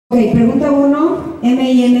Ok, pregunta 1,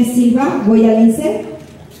 M.I.N. Silva, Goyalince.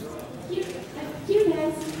 Here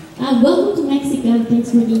guys. Welcome to Mexico,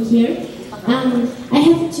 thanks for being here. I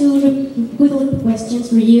have two quick questions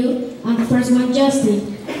for you. The first one,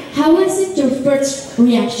 Justin. How was it your first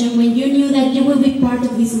reaction when you knew that you will be part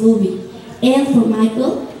of this movie? And for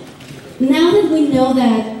Michael, now that we know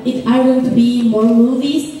that it are going to be more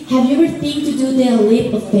movies, have you ever think to do the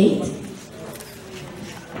leap of faith?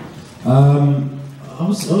 I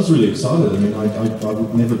was really excited. I mean, I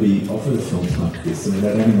would never be offered a film like this. I mean,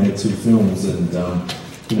 I'd only made 2 films, and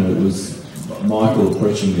you know, it was Michael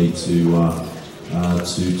approaching me to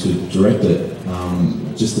direct it.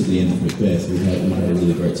 Just at the end of Macbeth, we had a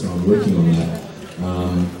really great time working on that.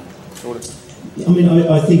 I mean,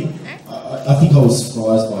 I think I was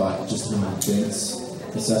surprised by just how intense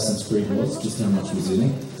Assassin's Creed was, just how much was in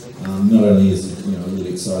it. Not only is it, you know, a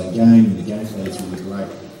really exciting game, the gameplay is really great.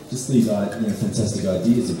 Just these fantastic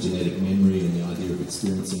ideas of genetic memory and the idea of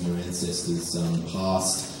experiencing your ancestors'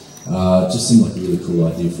 past just seemed like a really cool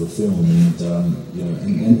idea for a film. And you know,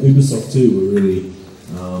 and Ubisoft too were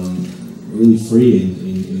really free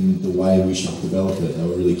in the way we should develop it. They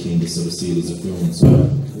were really keen to sort of see it as a film. So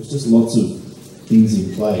there's just lots of things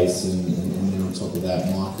in place, and then on top of that,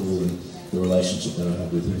 Michael and the relationship that I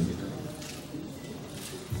have with him.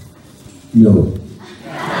 No.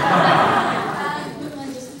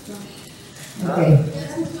 Okay.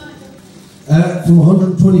 From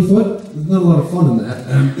 120 foot, there's not a lot of fun in that.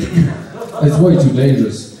 It's way too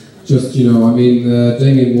dangerous. Just, you know, I mean,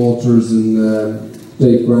 Damien Walters and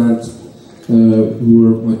Dave Grant, who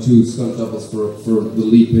were my 2 stunt doubles for the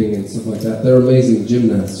leaping and stuff like that, they're amazing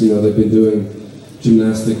gymnasts. You know, they've been doing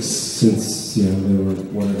gymnastics since, you know, they were,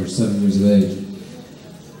 whatever, 7 years of age.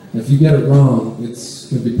 And if you get it wrong, it's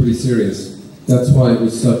going to be pretty serious. That's why it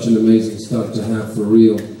was such an amazing stunt to have for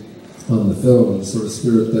real on the film, and the sort of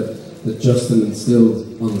spirit that Justin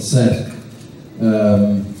instilled on the set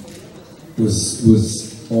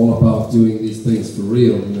was all about doing these things for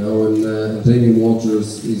real, you know. And Damien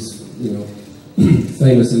Walters is, you know,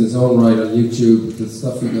 famous in his own right on YouTube. The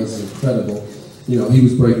stuff he does is incredible. You know, he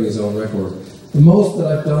was breaking his own record. The most that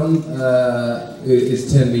I've done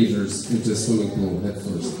is 10 meters into a swimming pool head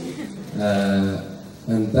first.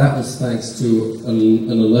 And that was thanks to an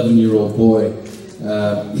 11-year-old boy.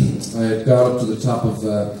 I had gone up to the top of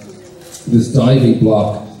this diving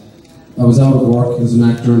block. I was out of work as an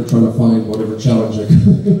actor and trying to find whatever challenge I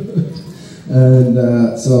could. And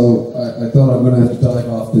so I thought I'm going to have to dive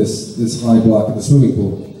off this high block of the swimming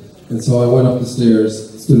pool. And so I went up the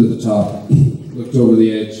stairs, stood at the top, looked over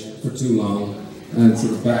the edge for too long, and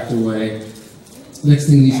sort of backed away. Next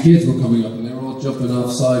thing, these kids were coming up, and they were all jumping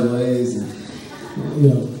off sideways, and, you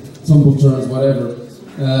know, tumble turns, whatever.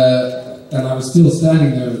 And I was still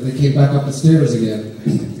standing there. They came back up the stairs again,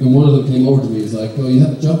 and one of them came over to me. He was like, "Oh, you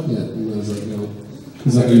haven't jumped yet?" And I was like, "No."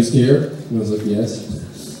 He's like, "Are you scared?" And I was like, "Yes."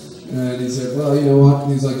 And he said, "Well, you know what?"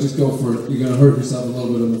 He's like, "Just go for it. You're going to hurt yourself a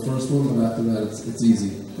little bit on the first one, but after that, it's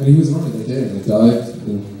easy." And he was right. I did. I dived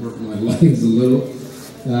and hurt my legs a little,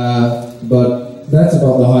 but that's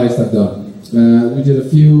about the highest I've done. We did a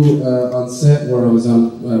few on set where I was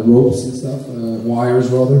on ropes and stuff, wires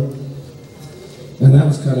rather. And that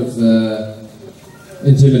was kind of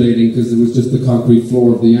intimidating because it was just the concrete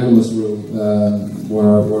floor of the analyst room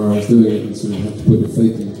where I was doing it, and sort of have to put your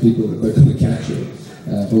faith in the people that they're going to catch it.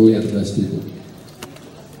 But we had the best people.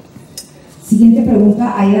 Siguiente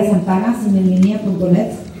pregunta, Aida Santana, CineNT.com.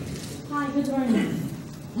 Hi, good morning.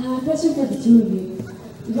 Question for the two of you.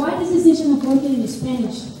 Why this decision of working in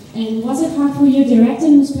Spanish? And was it hard for you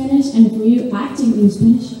directing in Spanish and for you acting in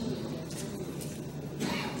Spanish?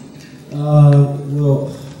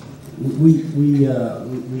 Well, we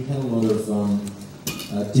had a lot of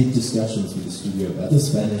deep discussions with the studio about the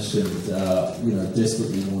Spanish, and you know,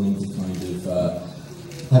 desperately wanting to kind of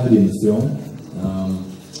have it in the film.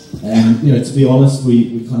 And you know, to be honest,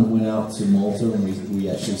 we kind of went out to Malta and we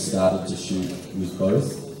actually started to shoot with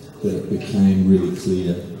both, but it became really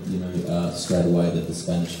clear, you know, straight away that the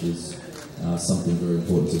Spanish was something very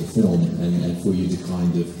important to the film, and for you to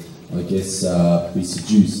kind of, I guess, be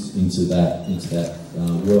seduced into that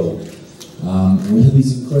world. And we had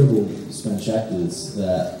these incredible Spanish actors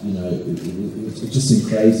that, you know, it just seemed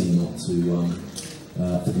crazy not to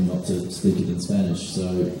for them not to speak it in Spanish.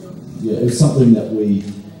 So yeah, it was something that we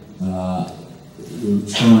were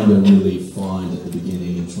trying to really find at the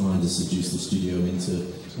beginning and trying to seduce the studio into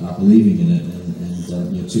believing in it.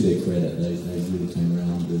 And you know, to their credit, they really came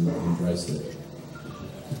around and embraced it.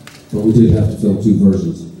 But we did have to film 2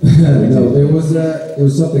 versions. No, it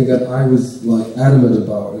was something that I was like adamant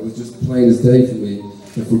about. It was just plain as day for me.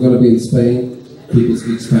 If we're going to be in Spain, people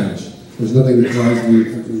speak Spanish. There's nothing that drives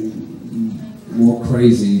me more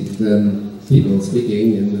crazy than people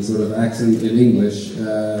speaking in the sort of accent in English,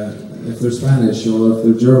 if they're Spanish or if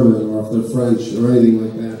they're German or if they're French or anything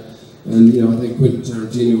like that. And I think Quentin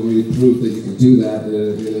Tarantino really proved that you could do that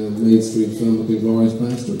in a mainstream film with Inglourious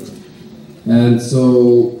Basterds. And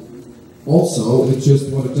so, also, it just,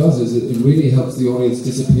 what it does is it really helps the audience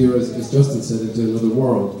disappear, as Justin said, into another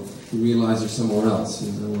world. You realize you're somewhere else,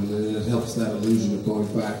 and it helps that illusion of going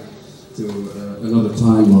back to another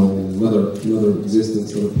timeline, another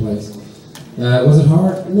existence, another place. Was it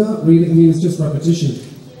hard? Not really. I mean, it's just repetition.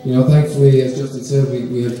 Thankfully, as Justin said,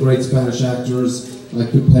 we had great Spanish actors. I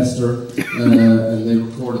could pester, and they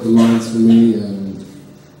recorded the lines for me.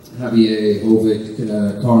 Javier,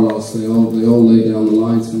 Ovic, Carlos, they all laid down the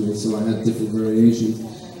lines for me, so I had different variations.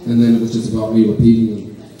 And then it was just about me repeating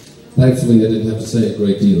them. Thankfully, I didn't have to say a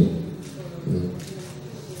great deal.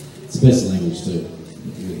 It's the best language too.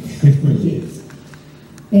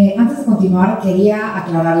 Antes de continuar, quería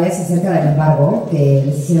aclararles acerca del embargo que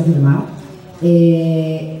les hicieron firmar.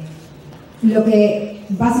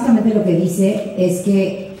 Básicamente lo que dice es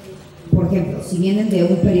que, por ejemplo, si vienen de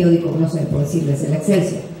un periódico, no sé, por decirles, el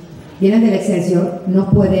Excelsior, vienen del Excelsior, no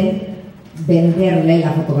pueden venderle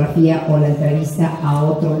la fotografía o la entrevista a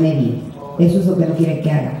otro medio. Eso es lo que no quieren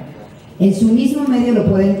que hagan. En su mismo medio lo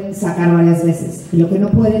pueden sacar varias veces. Lo que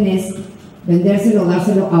no pueden es vendérselo o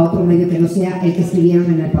dárselo a otro medio que no sea el que escribieron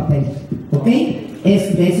en el papel. ¿Ok?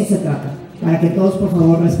 De eso se trata. Para que todos, por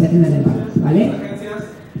favor, respeten el embargo. ¿Vale?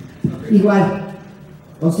 Igual.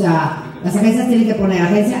 O sea, las agencias tienen que poner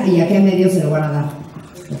agencia y a qué medio se lo van a dar.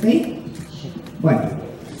 ¿Ok? Bueno.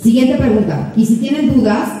 Siguiente pregunta. Y si tienen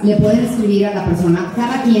dudas, le pueden escribir a la persona.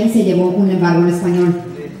 Cada quien se llevó un embargo en español.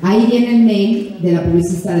 Ahí viene el mail de la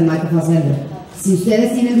publicista de Michael Fassbender. Si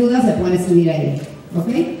ustedes tienen dudas, le pueden escribir a ella. ¿Ok?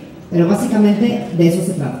 Pero básicamente de eso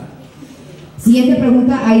se trata. Siguiente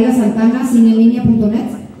pregunta, Aida Santana, CineNT.com.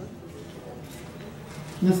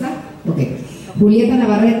 ¿No está? Ok. Julieta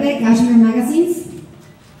Navarrete, Cashmere Magazines.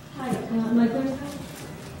 Hi, my question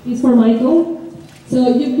is for Michael.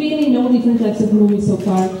 So you've been in all different types of movies so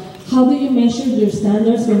far. How do you measure your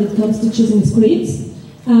standards when it comes to choosing scripts?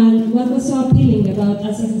 And what was so appealing about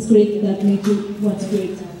Assassin's Creed that made you want to do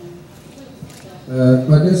it?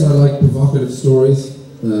 I guess I like provocative stories.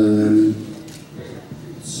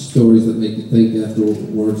 Stories that make you think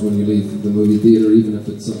afterwards when you leave the movie theater, even if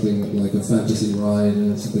it's something like a fantasy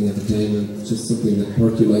ride, something entertainment, just something that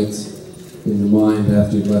percolates in your mind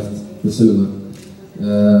after you've left the cinema.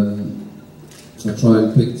 I try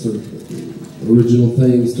and pick sort of original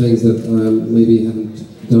things that maybe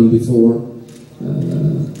haven't done before.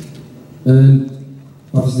 And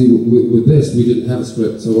obviously with this, we didn't have a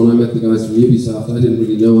script, so when I met the guys from Ubisoft, I didn't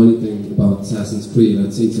really know anything about Assassin's Creed.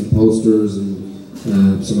 I'd seen some posters and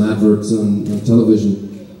some adverts on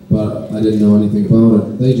television, but I didn't know anything about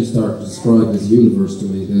it. They just started to describe this universe to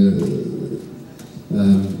me,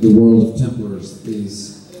 the world of Templars,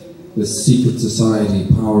 this secret society,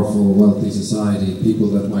 powerful, wealthy society, people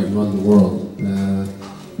that might run the world.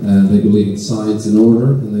 And they believe in science and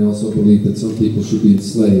order, and they also believe that some people should be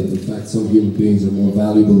enslaved. In fact, some human beings are more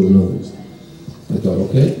valuable than others. I thought,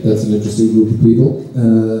 okay, that's an interesting group of people.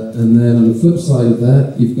 And then on the flip side of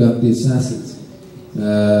that, you've got the assassins.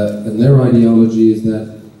 And their ideology is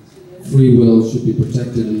that free will should be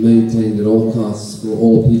protected and maintained at all costs for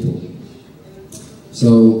all people.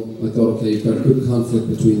 So I thought, okay, you've got a good conflict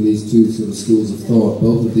between these two sort of schools of thought,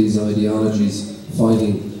 both of these ideologies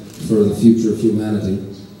fighting for the future of humanity.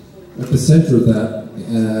 At the center of that,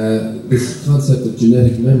 this concept of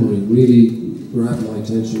genetic memory really grabbed my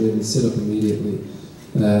attention and sit up immediately.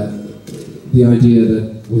 The idea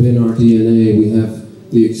that within our DNA we have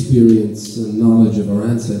the experience and knowledge of our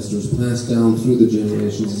ancestors passed down through the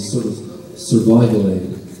generations as a sort of survival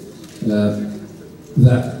aid.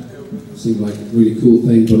 That seemed like a really cool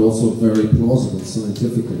thing, but also very plausible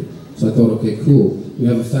scientifically. So I thought, okay, cool. We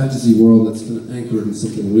have a fantasy world that's kind of anchored in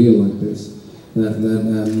something real like this, that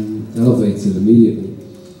elevates it immediately.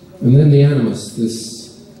 And then the Animus,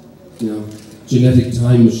 this, genetic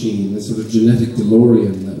time machine, this sort of genetic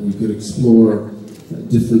DeLorean that we could explore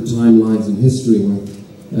different timelines in history with,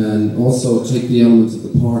 and also take the elements of the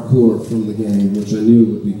parkour from the game, which I knew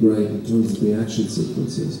would be great in terms of the action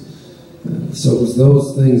sequences. So it was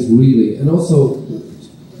those things really, and also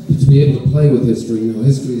to be able to play with history.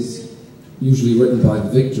 History is usually written by the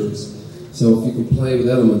victors, so if you can play with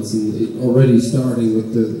elements, and already starting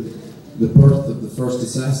with the birth of the first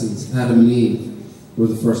assassins, Adam and Eve were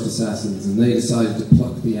the first assassins, and they decided to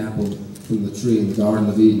pluck the apple from the tree in the Garden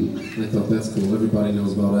of Eden. And I thought, that's cool, everybody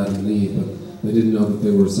knows about Adam and Eve, but they didn't know that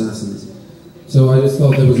they were assassins. So I just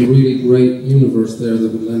thought there was a really great universe there that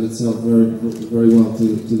would lend itself very, very well to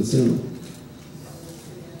the cinema.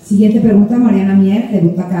 Siguiente pregunta, Mariana Mier, de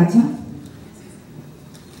Butacacha.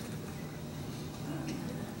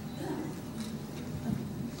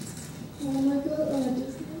 Hola Michael, hola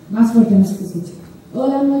Justin. Más fuerte, no se te escucha.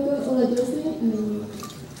 Hola Michael, hola Justin.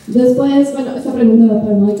 Después, bueno, esta pregunta va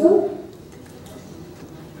para Michael.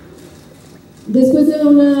 Después de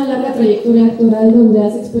una larga trayectoria actoral donde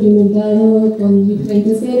has experimentado con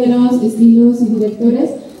diferentes géneros, estilos y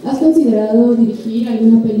directores, ¿has considerado dirigir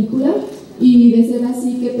alguna película? Y de ser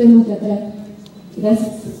así, ¿qué tema te atrae?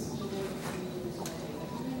 Gracias.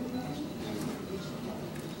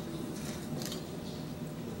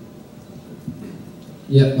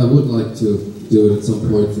 Yeah, I would like to do it at some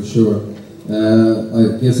point for sure.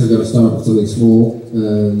 I guess I got to start with something small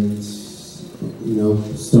and, you know,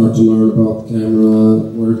 start to learn about the camera,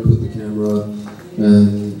 where to put the camera,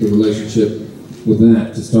 and the relationship with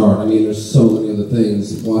that to start. I mean, there's so many other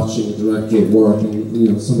things. Watching a director at work, and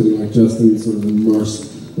you know, somebody like Justin sort of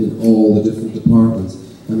immersed in all the different departments.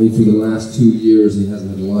 I mean, for the last 2 years, he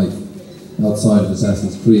hasn't had a life outside of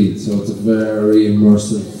Assassin's Creed, so it's a very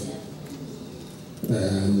immersive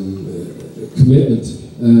commitment,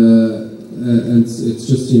 and it's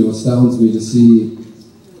just, you know, astounds me to see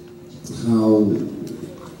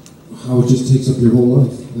how it just takes up your whole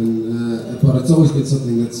life. And but it's always been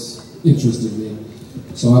something that's interested me.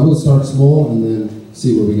 So I will start small and then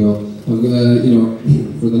see where we go. You know,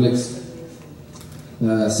 for the next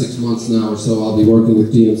 6 months now or so, I'll be working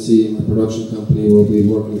with DMC, my production company. We'll be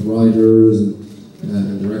working with writers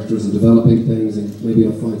and directors and developing things, and maybe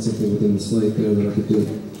I'll find something within the slate there that I could do.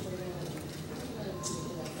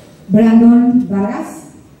 Brandon Vargas.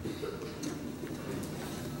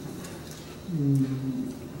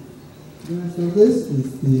 Buenas tardes.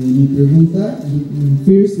 Mi pregunta,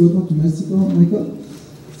 first, welcome to Mexico, Michael.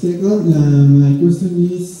 Second, my question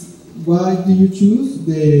is, why do you choose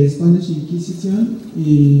the Spanish Inquisition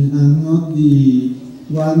and not the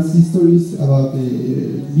one's histories about the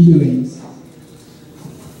video games?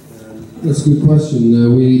 That's a good question.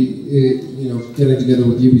 You know, getting together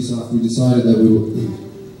with Ubisoft, we decided that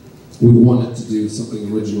we wanted to do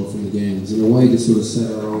something original from the games, in a way to sort of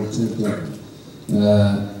set our own template.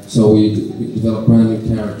 So we developed brand new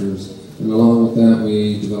characters, and along with that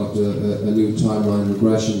we developed a new timeline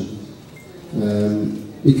regression.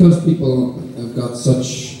 Because people have got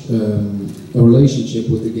such a relationship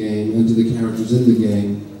with the game and to the characters in the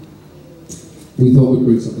game, we thought we'd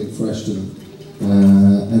bring something fresh to them.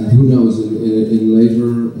 And who knows, in later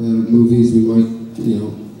movies we might, you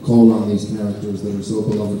know, call on these characters that are so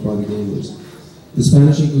beloved by the gamers. The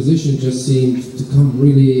Spanish Inquisition just seemed to come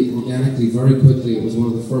really organically, very quickly. It was one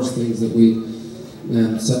of the first things that we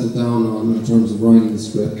settled down on in terms of writing the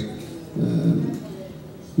script.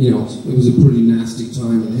 You know, it was a pretty nasty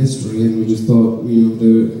time in history, and we just thought, you know,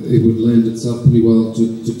 it would lend itself pretty well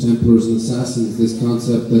to Templars and Assassins, this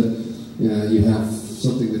concept that you have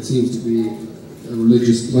something that seems to be a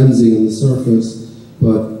religious cleansing on the surface,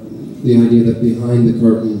 but the idea that behind the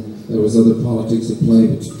curtain there was other politics at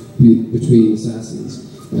play between assassins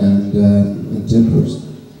and Templars.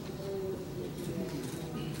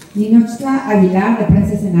 Ninochka Aguilar, de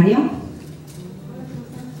Prensa Escenario.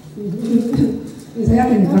 Estoy a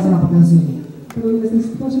mi casa, porque no soy mía. Perdón, ¿les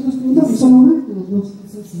puedo hacer unas preguntas? ¿Solo una? Los dos.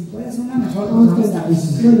 Si puedes una mejor, Okay.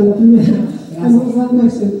 Bueno, la primera.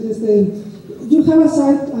 You have a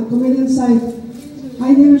side, a comedian side.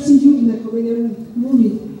 I never see you in a comedian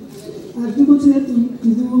movie. Are you considered to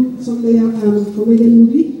do someday a comedian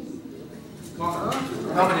movie?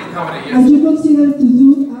 Comedy, yes. Are you considered to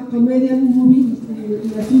do a comedian movie in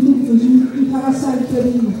the future? Because you have a side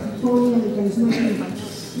very funny and charismatic.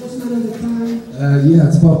 Most of the time. Yeah,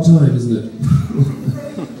 it's about time, isn't it?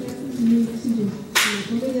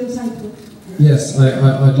 Yes,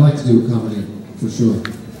 I'd like to do a comedy, for sure.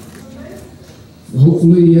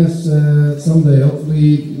 Hopefully, yes, someday.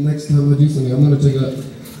 Hopefully, next time I do something, I'm going to take a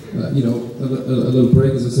little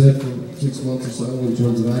break, as I said, for 6 months or so in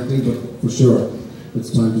terms of acting, but for sure,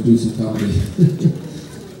 it's time to do some comedy.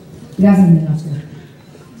 Gracias, Ninochka.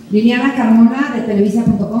 Liliana Carmona, de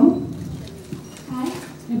Televisa.com. Hi,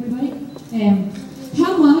 everybody.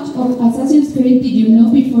 How much of Assassin's Creed did you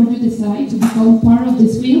know before you decided to become part of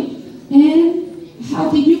this film? And how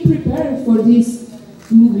did you prepare for this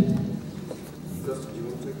movie?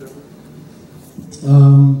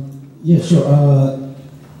 Yeah, sure.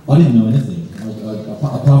 I didn't know anything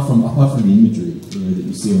apart from the imagery, you know, that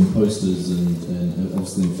you see on posters and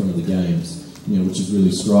obviously in front of the games, you know, which is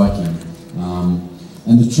really striking.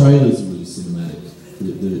 And the trailers are really cinematic.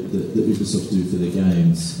 that Ubisoft do for their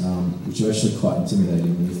games, which are actually quite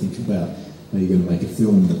intimidating when you think about how you're going to make a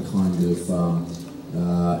film that kind of,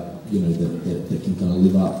 that can kind of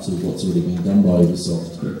live up to what's already been done by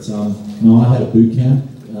Ubisoft. But no, I had a boot camp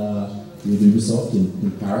with Ubisoft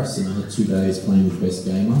in Paris, and I had 2 days playing with Best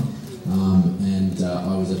Gamer, and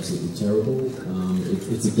I was absolutely terrible.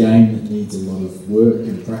 It's a game that needs a lot of work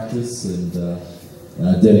and practice and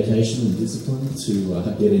dedication and discipline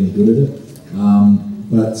to get any good at it.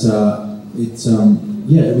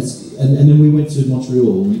 It was, and then we went to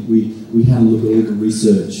Montreal. We had a look at all the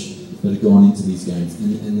research that had gone into these games,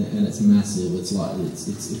 and it's massive. It's like it's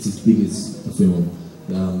as big as a film.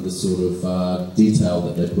 The sort of detail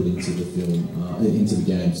that they put into the film, into the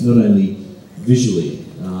games, not only visually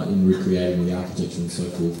in recreating the architecture and so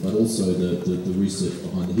forth, but also the research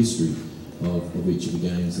behind the history of each of the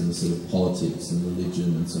games and the sort of politics and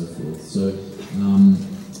religion and so forth. So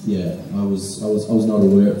I was not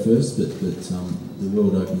aware at first, but the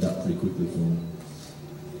world opened up pretty quickly for me.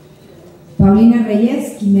 Paulina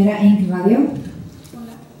Reyes, Quimera Inc. Radio.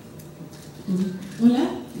 Hola.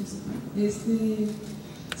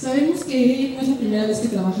 Sabemos que no es la primera vez que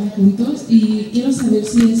trabajan juntos y quiero saber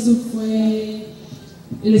si esto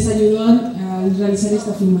les ayudó a realizar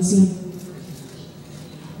esta filmación.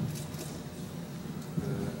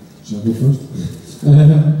 Shall I go first?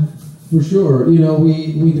 For sure,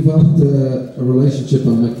 we developed a relationship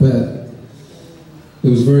on Macbeth. It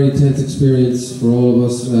was a very intense experience for all of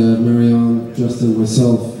us, Marianne, Justin,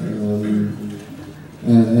 myself,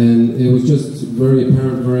 and it was just very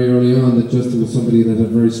apparent very early on that Justin was somebody that had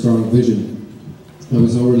very strong vision. I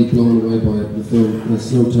was already blown away by the film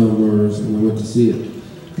Snowtown Murders, and I went to see it.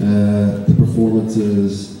 The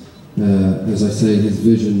performances, as I say, his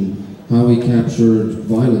vision, how he captured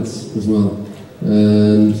violence as well,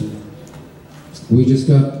 and we just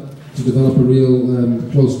got to develop a real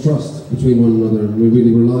close trust between one another. We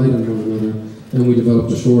really relied on one another, and we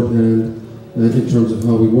developed a shorthand in terms of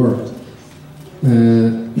how we worked.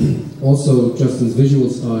 Also, Justin's visual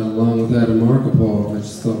style, along with that of Markopol, I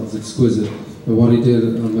just thought was exquisite. And what he did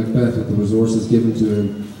on Macbeth with the resources given to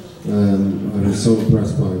him, I was so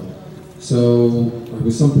impressed by it. So, there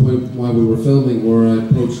was some point while we were filming where I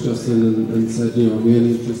approached Justin and said, are you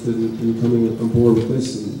really interested in coming on board with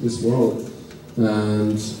this world?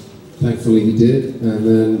 And thankfully he did, and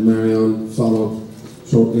then Marianne followed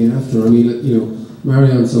shortly after. I mean,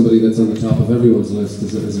 Marianne's somebody that's on the top of everyone's list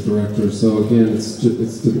as a director, so again, it's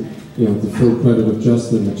the full credit of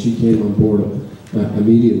Justin that she came on board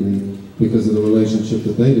immediately because of the relationship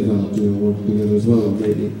that they developed, working together as well, and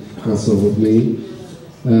maybe also with me.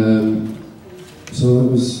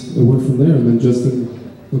 So it went from there, and then Justin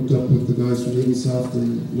hooked up with the guys from Ubisoft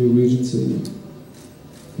and New Regency, and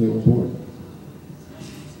they were on board.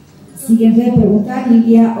 Siguiente pregunta,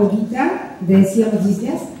 Lilia Oguita, de Sion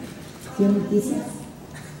Noticias. Sion Noticias.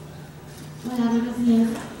 Hola, buenos días.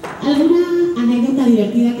 ¿Alguna anécdota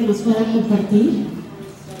divertida que nos puedan compartir?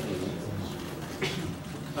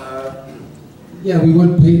 Yeah, we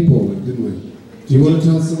went paintballing, didn't we? Do you want to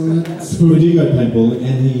tell us some of that? We did go paintballing,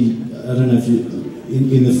 and I don't know if you,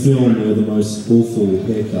 in the film, there were the most awful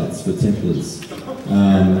haircuts for Templars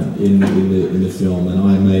in the film, and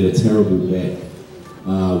I made a terrible bet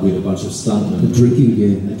with a bunch of stuntmen. A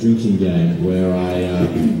drinking game where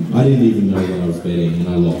I didn't even know what I was betting, and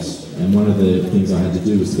I lost. And one of the things I had to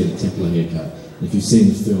do was to get a Templar haircut. If you've seen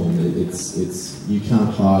the film, it's you can't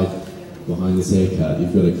hide behind this haircut.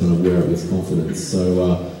 You've got to kind of wear it with confidence.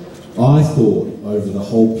 So I thought over the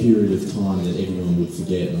whole period of time that everyone would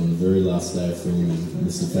forget, and on the very last day of filming,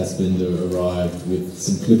 Mr. Fassbender arrived with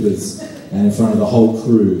some clippers, and in front of the whole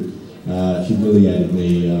crew, humiliated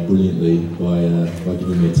me brilliantly by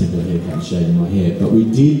giving me a Templar haircut and shaving my hair. But we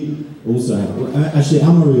did also have, actually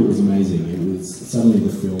Almeria was amazing. It was, suddenly the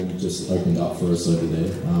film just opened up for us over there,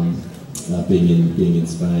 being in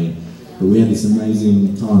Spain. But we had this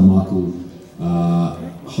amazing time. Michael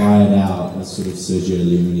hired out a sort of Sergio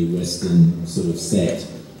Leone Western sort of set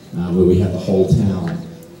where we had the whole town,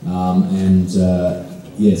 and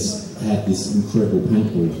yes, had this incredible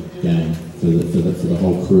paintball game for the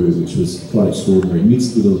whole crew, which was quite extraordinary,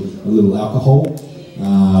 mixed with a little alcohol,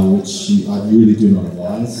 which I really do not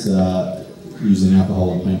advise using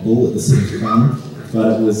alcohol and paintball at the same time.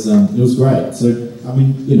 But it was great. So I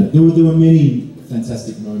mean, there were many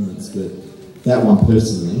fantastic moments, but that one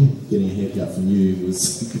personally, getting a haircut from you,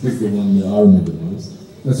 was the one that I remember most.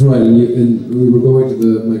 That's right, and we were going to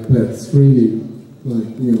the Macbeth screening,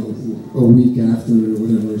 a week after or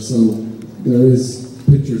whatever. So there is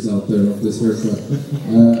pictures out there of this haircut.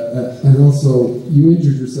 And also, you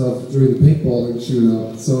injured yourself during the paintballing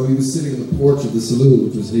shootout. So he was sitting on the porch of the saloon,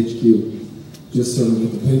 which was HQ, just sort of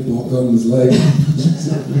with the paintball gun in his leg.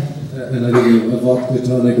 And I think a vodka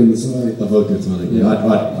tonic on the side. A vodka tonic, yeah.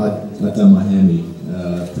 I'd done my hammy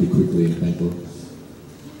pretty quickly in paintball.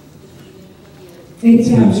 It's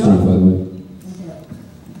hamstring, by the way.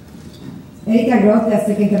 Erika Groth, de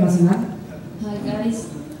Azteca Internacional. Hi guys,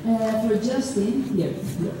 for Justin, here.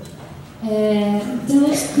 Tell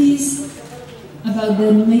us please about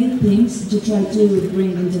the main themes you try to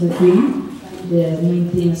bring into the film, the main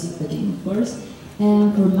themes of the game, of course.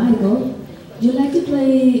 And for Michael, you like to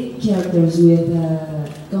play characters with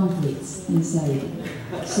conflicts inside.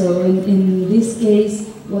 So in this case,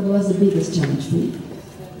 what was the biggest challenge for you?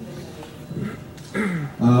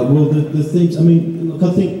 Well, the things, I mean, look,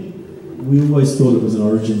 I think we always thought it was an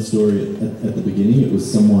origin story at the beginning. It was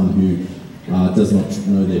someone who does not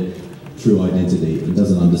know their true identity and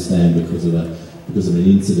doesn't understand because of an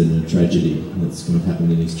incident and a tragedy that's kind of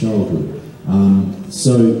happened in his childhood.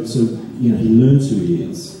 So you know, he learns who he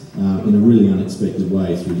is in a really unexpected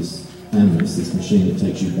way through this animus, this machine that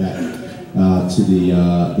takes you back to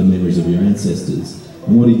the memories of your ancestors.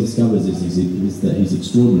 And what he discovers is that he's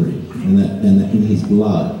extraordinary, and that in his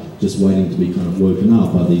blood, just waiting to be kind of woken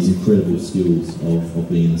up, are these incredible skills of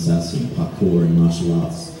being an assassin, parkour and martial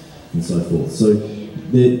arts, and so forth. So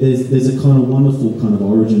there's a kind of wonderful kind of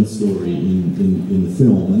origin story in the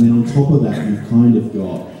film, and then on top of that, you've kind of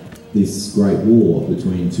got this great war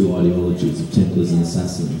between two ideologies of Templars and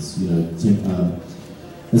assassins. You know,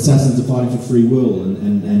 assassins are fighting for free will,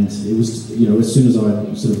 and it was, you know, as soon as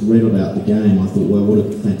I sort of read about the game, I thought, well, what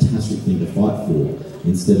a fantastic thing to fight for,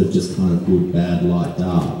 instead of just kind of good, bad, light,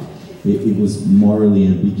 dark. It was morally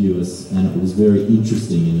ambiguous, and it was very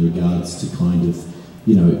interesting in regards to kind of,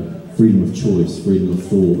 you know, freedom of choice, freedom of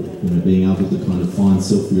thought, you know, being able to kind of find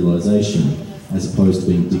self-realisation as opposed to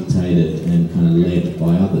being dictated and kind of led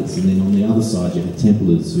by others. And then on the other side, you had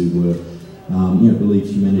Templars who were, you know, believed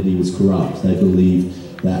humanity was corrupt. They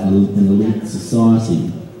believed that an elite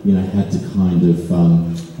society, you know, had to kind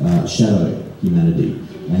of shadow humanity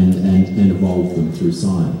and evolve them through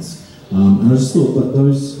science. And I just thought that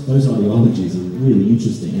those ideologies are really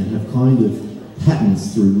interesting and have kind of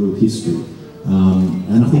patterns through real history.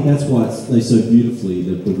 And I think that's why they so beautifully,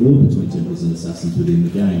 the war between Templars and Assassins within the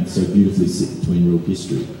game, so beautifully sit between real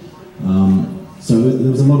history. So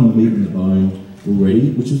there was a lot of meat in the bone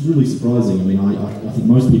already, which was really surprising. I mean, I think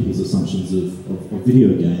most people's assumptions of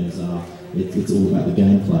video games are it's all about the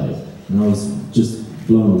gameplay. And I was just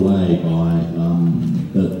blown away by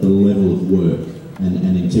the level of work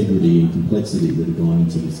and integrity and complexity that had gone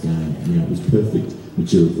into this game. You know, it was perfect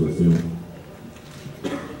material for a film.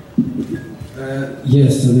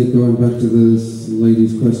 Yes, I think going back to this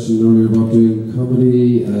lady's question earlier about doing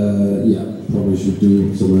comedy, yeah, probably should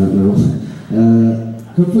do some of that now.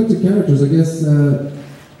 Conflicted characters, I guess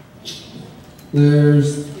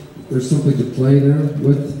there's something to play there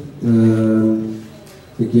with.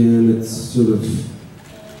 Again, it's sort of,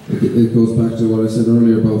 it goes back to what I said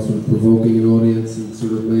earlier about sort of provoking an audience, and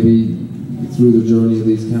sort of maybe through the journey of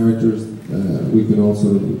these characters, we can all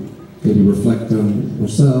sort of maybe reflect on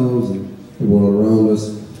ourselves and the world around us.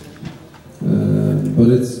 But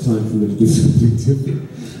it's time for me to do something different.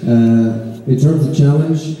 In terms of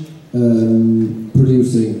challenge,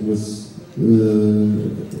 producing was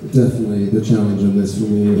definitely the challenge on this for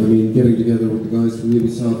me. I mean, getting together with the guys from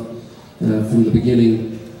Ubisoft from the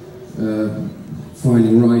beginning,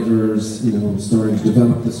 finding writers, you know, starting to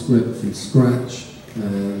develop the script from scratch,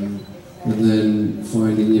 and then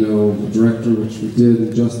finding, you know, the director, which we did,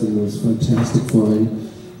 and Justin was fantastic find,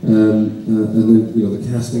 and then, you know,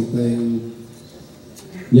 the casting thing.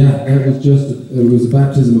 Yeah, it was a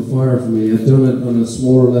baptism of fire for me. I'd done it on a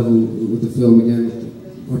smaller level with the film again, with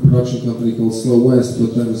my production company called Slow West,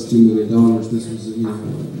 but that was $2 million. This was, you know, a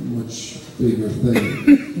much bigger thing,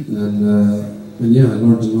 and yeah, I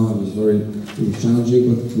learned a lot. It was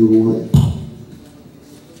challenging but rewarding.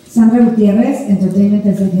 Sandra Gutierrez,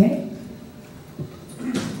 Entertainment.com.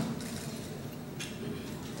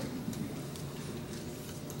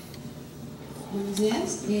 Buenos días.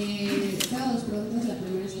 Tengo dos preguntas. La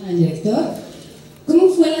primera es para el director. ¿Cómo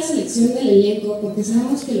fue la selección del elenco? Porque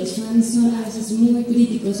sabemos que los fans son a veces muy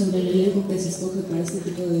críticos sobre el elenco que se escoge para este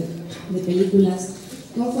tipo de películas.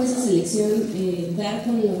 ¿Cómo fue esa selección? Dar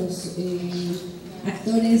con los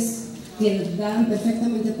actores que daban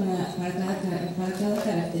perfectamente para cada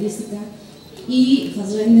característica. Y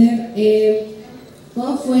Fassbender,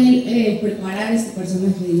 ¿cómo fue preparar este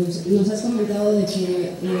personaje? Nos has comentado de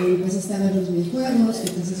que empezaste a ver los videojuegos,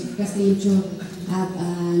 que te acercaste mucho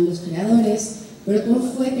a los creadores, pero ¿cómo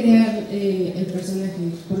fue crear el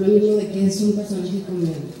personaje? Por lo mismo de que es un personaje como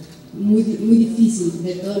muy difícil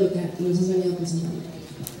de todo lo que nos has venido presentando.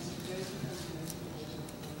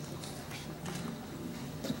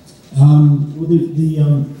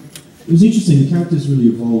 It was interesting. The characters really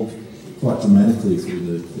evolved quite dramatically through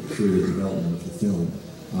the development of the film.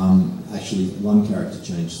 Actually, one character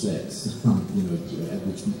changed sex,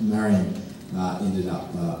 which Marion ended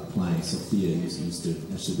up playing. Sophia used to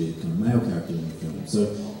actually be a kind of male character in the film. So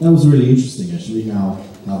that was really interesting, actually, how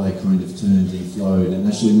they kind of turned and flowed. And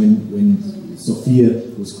actually, when Sophia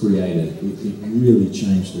was created, it really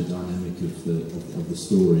changed the dynamic of the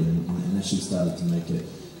story and actually started to make it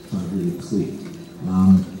kind of really click.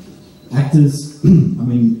 Actors, I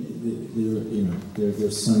mean, there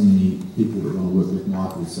are so many people that want to work with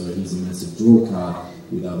Michael, so he's a massive draw card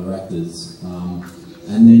with other actors.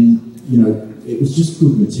 And then, it was just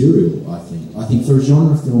good material, I think. I think for a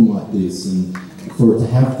genre film like this, and for it to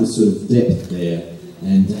have the sort of depth there,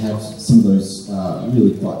 and to have some of those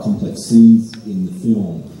really quite complex scenes in the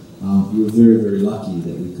film, we were very, very lucky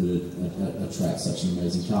that we could attract such an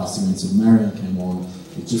amazing cast. And when Sir Marion came on,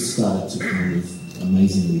 it just started to kind of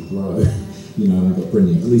amazingly grow. We've got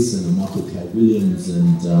Brendan Gleeson and Michael K. Williams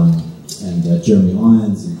and Jeremy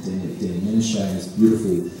Lyons and Danny Menachet, this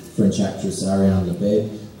beautiful French actress Ariane Lebed,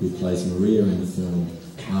 who plays Maria in the film.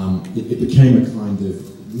 It became a kind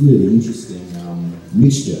of really interesting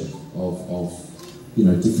mixture of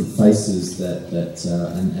different faces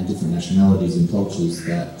and different nationalities and cultures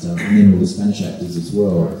and then all the Spanish actors as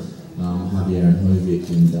well, Javier and Jovic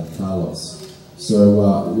and Carlos. So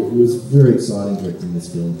it was very exciting directing this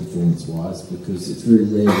film performance-wise, because it's very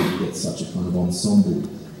rare that you get such a kind of ensemble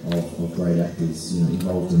of great actors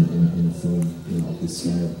involved in a film of this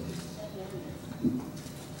scale.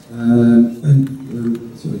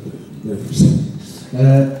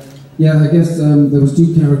 I guess there was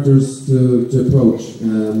two characters to approach.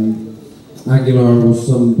 Aguilar was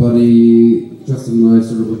somebody, Justin and I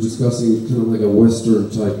sort of were discussing, kind of like a Western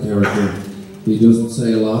type character. He doesn't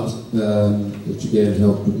say a lot, which again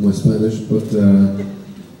helped with my Spanish, but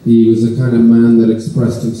he was a kind of man that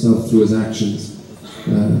expressed himself through his actions.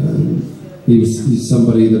 He's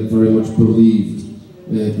somebody that very much believed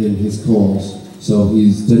in his cause, so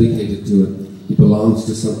he's dedicated to it. He belongs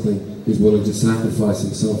to something. He's willing to sacrifice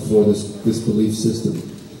himself for this belief system.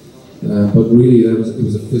 But really, it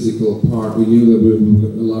was a physical part. We knew that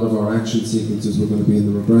a lot of our action sequences were going to be in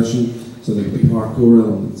the regression, so there would be parkour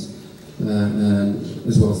elements. And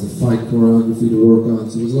as well as the fight choreography to work on.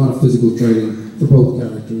 So there was a lot of physical training for both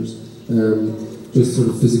characters, just sort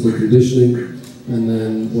of physical conditioning, and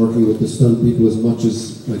then working with the stunt people as much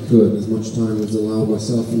as I could, as much time as allowed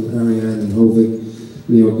myself and Ariane and Jovic.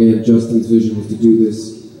 Again, Justin's vision was to do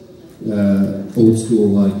this old school,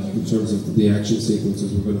 like in terms of the action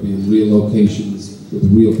sequences were going to be in real locations with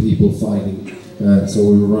real people fighting. So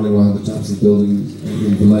we were running around the tops of buildings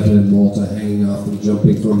in Valletta and Malta, hanging off them,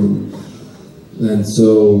 jumping from them. And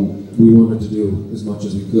so we wanted to do as much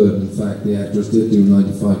as we could. In fact, the actors did do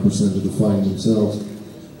 95% of the fighting themselves.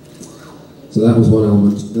 So that was one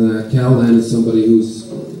element. Cal then is somebody who's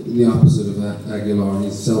the opposite of Aguilar.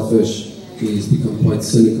 He's selfish, he's become quite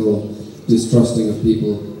cynical, distrusting of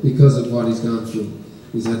people because of what he's gone through.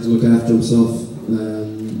 He's had to look after himself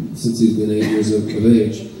since he's been 8 years of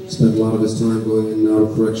age. Spent a lot of his time going in and out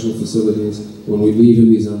of correctional facilities. When we meet him,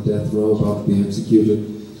 he's on death row, about to be executed.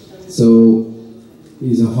 So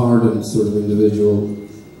he's a hardened sort of individual,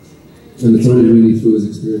 and it's only really through his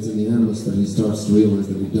experience in the Animus that he starts to realize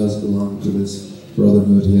that he does belong to this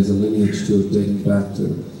brotherhood. He has a lineage to it dating back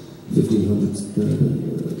to 15th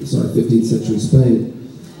century Spain.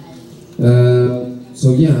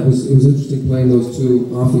 So yeah, it was interesting playing those two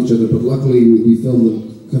off each other, but luckily we filmed them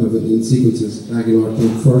kind of in sequences. Aguilar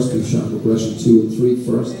came first. We shot Regression 2 and 3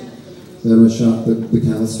 first. Then I shot the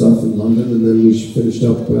Cal stuff in London, and then we finished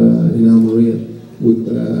up in Almeria with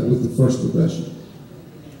the first Regression.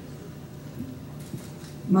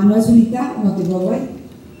 Manuel Zunita, Motivo.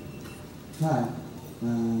 Hi.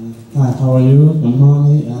 Hi, how are you? Good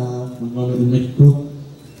morning. Manuel in Mexico.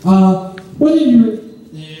 What is your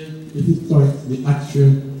the action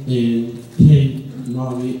in K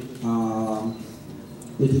movie?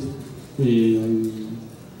 It is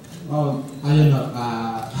I don't know.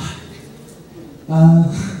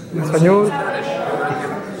 Español.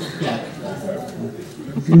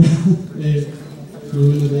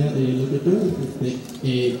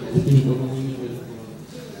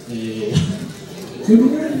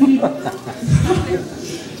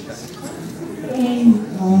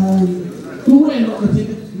 ¿Cómo lo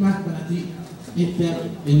sientes más para ti?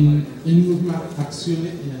 en mismas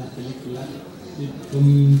acciones en la película,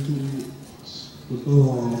 con tu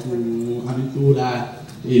aventura,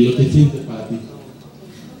 lo que sientes para ti.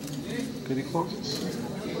 ¿Qué dijo?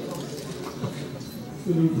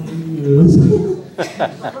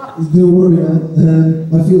 Don't worry, man.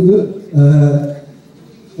 I feel good.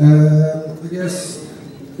 I guess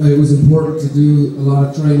it was important to do a lot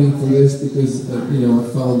of training for this because, you know, I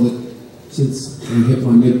found that since I hit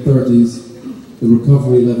my mid-30s, the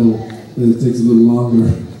recovery level takes a little longer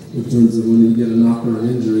in terms of when you get a knock or an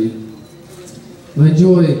injury. I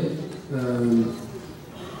enjoy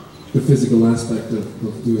the physical aspect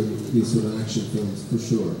of doing these sort of action films, for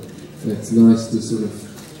sure. It's nice to sort of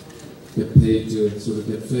get paid to sort of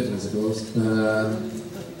get fit, I suppose.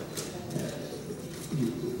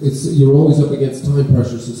 You're always up against time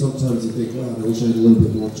pressure, so sometimes you think, God, I wish I had a little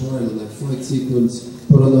bit more time on that fight sequence.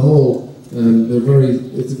 But on the whole,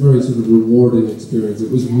 it's a very sort of rewarding experience. It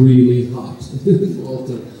was really hot in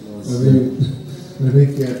Malta. I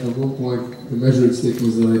think at one point the measuring stick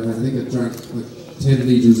was that I think I drank like 10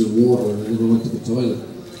 litres of water and I never went to the toilet.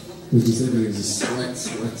 Which is everything's just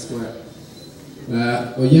sweat.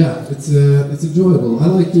 But yeah, it's enjoyable. I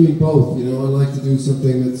like doing both. You know, I like to do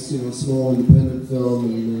something that's, you know, a small independent film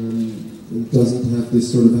and doesn't have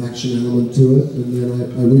this sort of action element to it. And then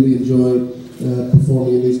I really enjoy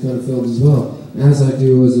performing in these kind of films as well, as I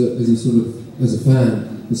do as a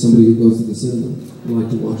fan, as somebody who goes to the cinema. I like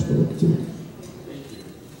to watch both too.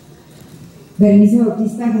 Berenice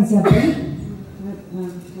Bautista, Agencia P.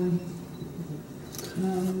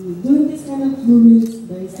 Doing this kind of movies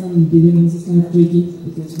based on video games is kind of tricky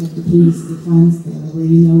because you have to please the fans that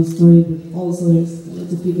already know the story, but also there's a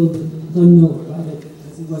lot of people that don't know about it,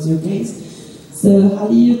 as it was your case. So how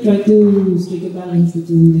do you try to strike a balance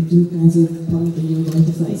between the two kinds of public that you're going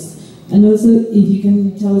to face? And also, if you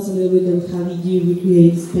can tell us a little bit of how did you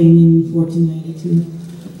recreate Spain in 1492?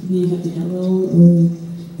 Do you have to travel, or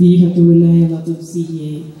do you have to rely a lot of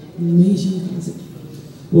CGI animation concept?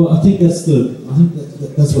 Well, I think that's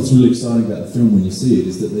that's what's really exciting about the film when you see it,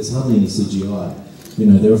 is that there's hardly any CGI. You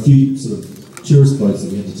know, there are a few sort of tourist boats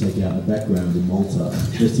that we had to take out in the background in Malta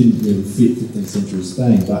that didn't really fit 15th century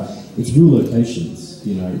Spain, but it's real locations.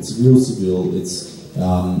 You know, it's real Seville. It's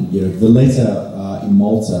you know, Valletta in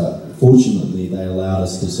Malta. Fortunately, they allowed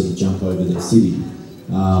us to sort of jump over the city,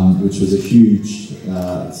 which was a huge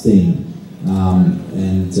thing.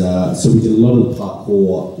 So we did a lot of the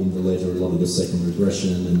parkour in Valletta, a lot of the second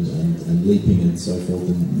regression and leaping and so forth,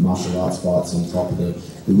 and martial arts fights on top of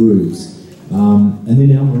the roofs. And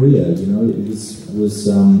then Almeria, you know, it was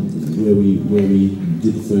where we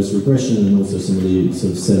did the first regression, and also some of the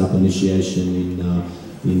sort of set up initiation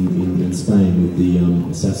in Spain with the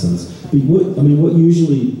assassins. But what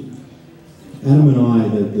usually Adam and I,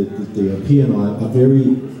 the DOP and I, are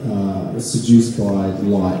very seduced by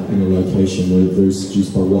light in a location. We're very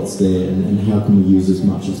seduced by what's there, and how can we use as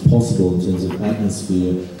much as possible in terms of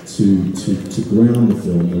atmosphere to ground the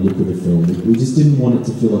film, the look of the film. We just didn't want it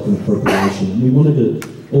to feel like an appropriation, and we wanted it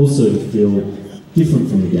also to feel different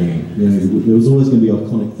from the game. You know, there was always going to be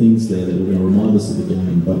iconic things there that were going to remind us of the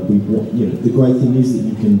game, but we want, you know, the great thing is that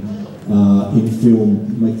you can in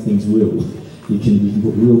film make things real. You can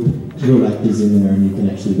put real actors in there, and you can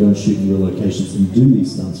actually go and shoot in real locations and do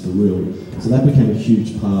these stunts for real. So that became a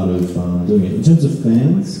huge part of doing it. In terms of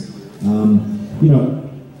fans, you know,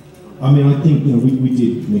 I mean, I think, you know, we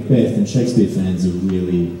did Macbeth, and Shakespeare fans are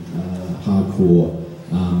really hardcore,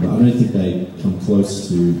 but I don't think they come close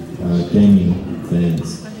to gaming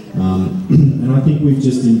fans. And I think we've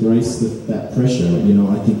just embraced that pressure. You know,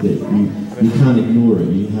 I think that you can't ignore it.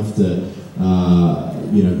 You have to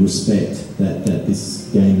you know, respect that this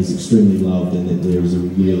game is extremely loved and that there is a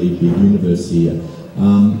really big universe here.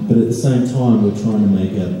 But at the same time, we're trying to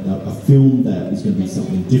make a film that is going to be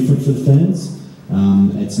something different for the fans.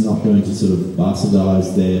 It's not going to sort of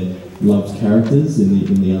bastardize their loved characters in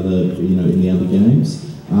the other games,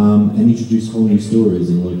 and introduce whole new stories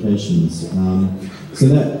and locations. So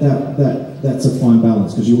that's a fine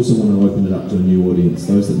balance, because you also want to open it up to a new audience,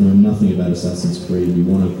 those that know nothing about Assassin's Creed. You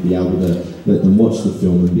want to be able to let them watch the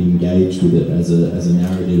film and be engaged with it as a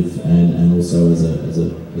narrative and also as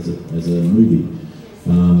a movie.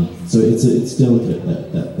 So it's delicate,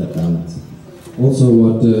 that balance. Also,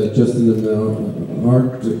 what Justin and the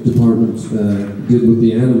art department did with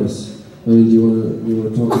the Animus. I mean, do you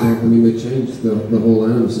want to talk about? I mean, they changed the whole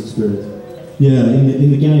Animus experience. Yeah,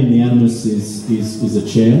 in the game, the Animus is a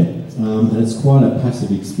chair, and it's quite a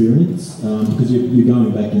passive experience because you're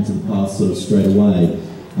going back into the past sort of straight away.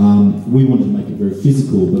 We wanted to make it very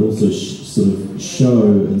physical, but also sort of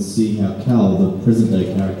show and see how Cal, the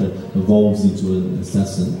present-day character, evolves into an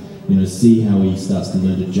assassin. You know, see how he starts to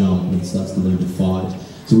learn to jump and starts to learn to fight.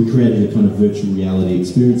 So we created a kind of virtual reality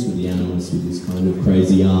experience with the Animus, with this kind of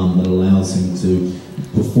crazy arm that allows him to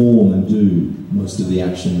perform and do most of the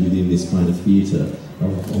action within this kind of theatre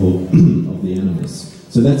of the Animus.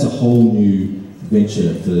 So that's a whole new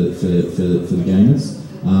venture for the gamers,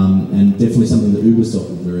 and definitely something that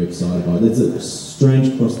Ubisoft are very excited by. There's a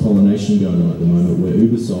strange cross-pollination going on at the moment where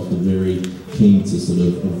Ubisoft are very keen to sort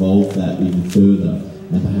of evolve that even further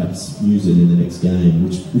and perhaps use it in the next game,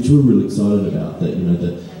 which we're really excited about, that, you know,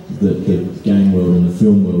 the game world and the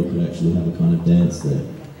film world could actually have a kind of dance there.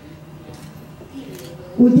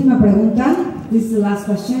 Última pregunta, this is the last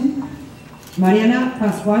question. Mariana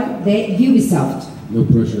Pascual de Ubisoft. No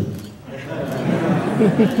pressure. I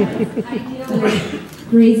deal with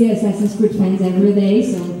crazy Assassin's Creed fans every day,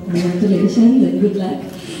 so congratulations and good luck.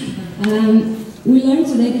 We learned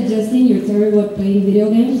today that Justin, you're terrible at playing video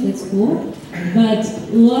games, that's cool. But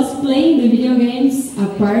was playing the video games a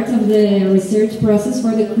part of the research process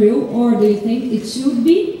for the crew, or do you think it should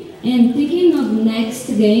be? And thinking of next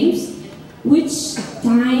games, which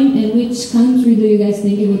time and which country do you guys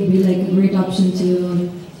think it would be like a great option to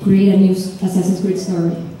create a new Assassin's Creed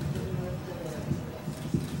story?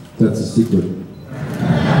 That's a secret.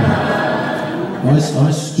 I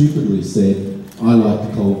stupidly said I like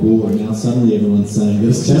the Cold War, and now suddenly everyone's saying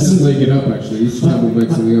this. Just make it up, actually. Each time we'll make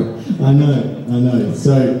something up. I know.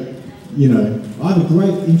 So, you know, I have a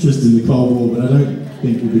great interest in the Cold War, but I don't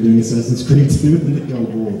think we'll be doing Assassin's Creed 2 in the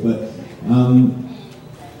Cold War. But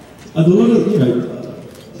a lot of, you know,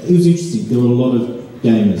 it was interesting. There were a lot of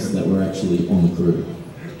gamers that were actually on the crew.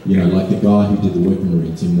 You know, like the guy who did the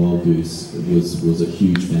weaponry, Tim Wildgoose, was a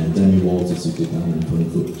huge fan. Damien Walters, who did the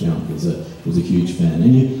 120-foot jump, was a huge fan.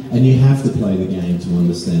 And you have to play the game to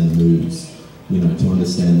understand the moves, you know, to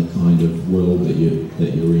understand the kind of world that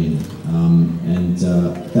you're in.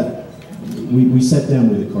 We sat down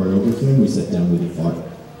with a choreographer, and we sat down with the fight,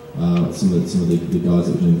 some of the guys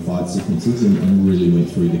that were doing the fight sequences, and really went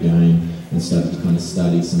through the game and started to kind of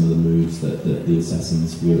study some of the moves that the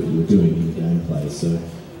assassins were doing in the gameplay. So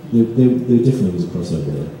there definitely was a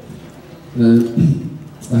crossover there.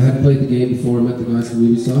 I had played the game before I met the guys from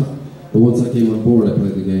Ubisoft, but once I came on board I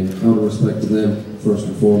played the game, out of respect to them first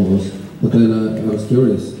and foremost. But then I was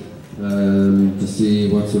curious to see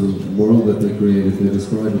what sort of world that they created. They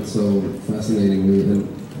described it so fascinatingly, and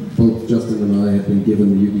both Justin and I had been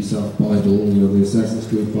given the Ubisoft Bible, you know, the Assassin's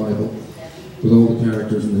Creed Bible, with all the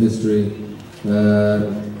characters and the history.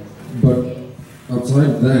 But outside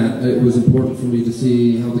of that, it was important for me to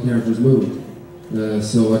see how the characters moved,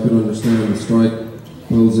 so I could understand the strike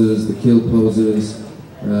poses, the kill poses.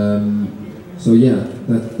 So yeah,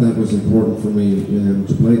 that was important for me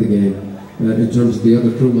to play the game. In terms of the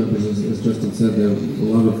other crew members, as Justin said, there were a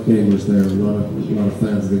lot of gamers there, a lot of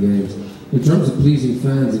fans of the games. In terms of pleasing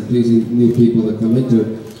fans and pleasing new people that come into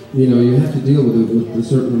it, you know, you have to deal with it with a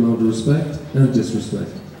certain amount of respect and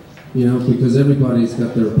disrespect, you know, because everybody's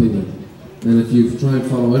got their opinion. And if you try and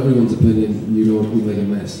follow everyone's opinion, you make a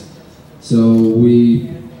mess. So we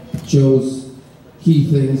chose key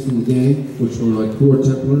things from the game, which were like, who are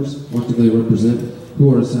Templars? What do they represent? Who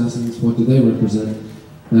are Assassins? What do they represent?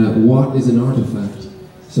 What is an artifact?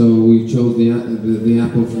 So we chose the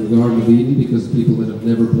apple from the Garden of Eden because people that have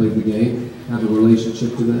never played the game have a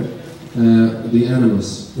relationship to that. The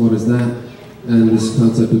Animus, what is that? And this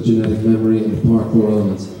concept of genetic memory and the parkour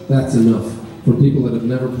elements. That's enough. For people that have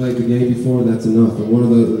never played the game before, that's enough. And one of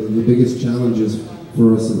the biggest challenges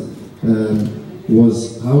for us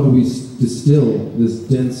was how do we distill this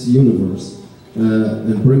dense universe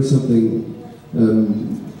and bring something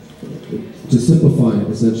to simplify it,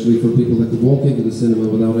 essentially, for people that could walk into the cinema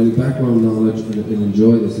without any background knowledge and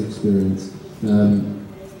enjoy this experience.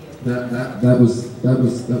 That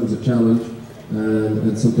was a challenge,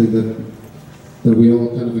 and something that we all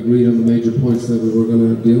kind of agreed on the major points that we were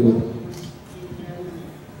going to deal with.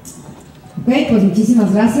 Ok, pues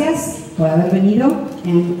muchísimas gracias por haber venido,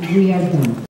 and we are done.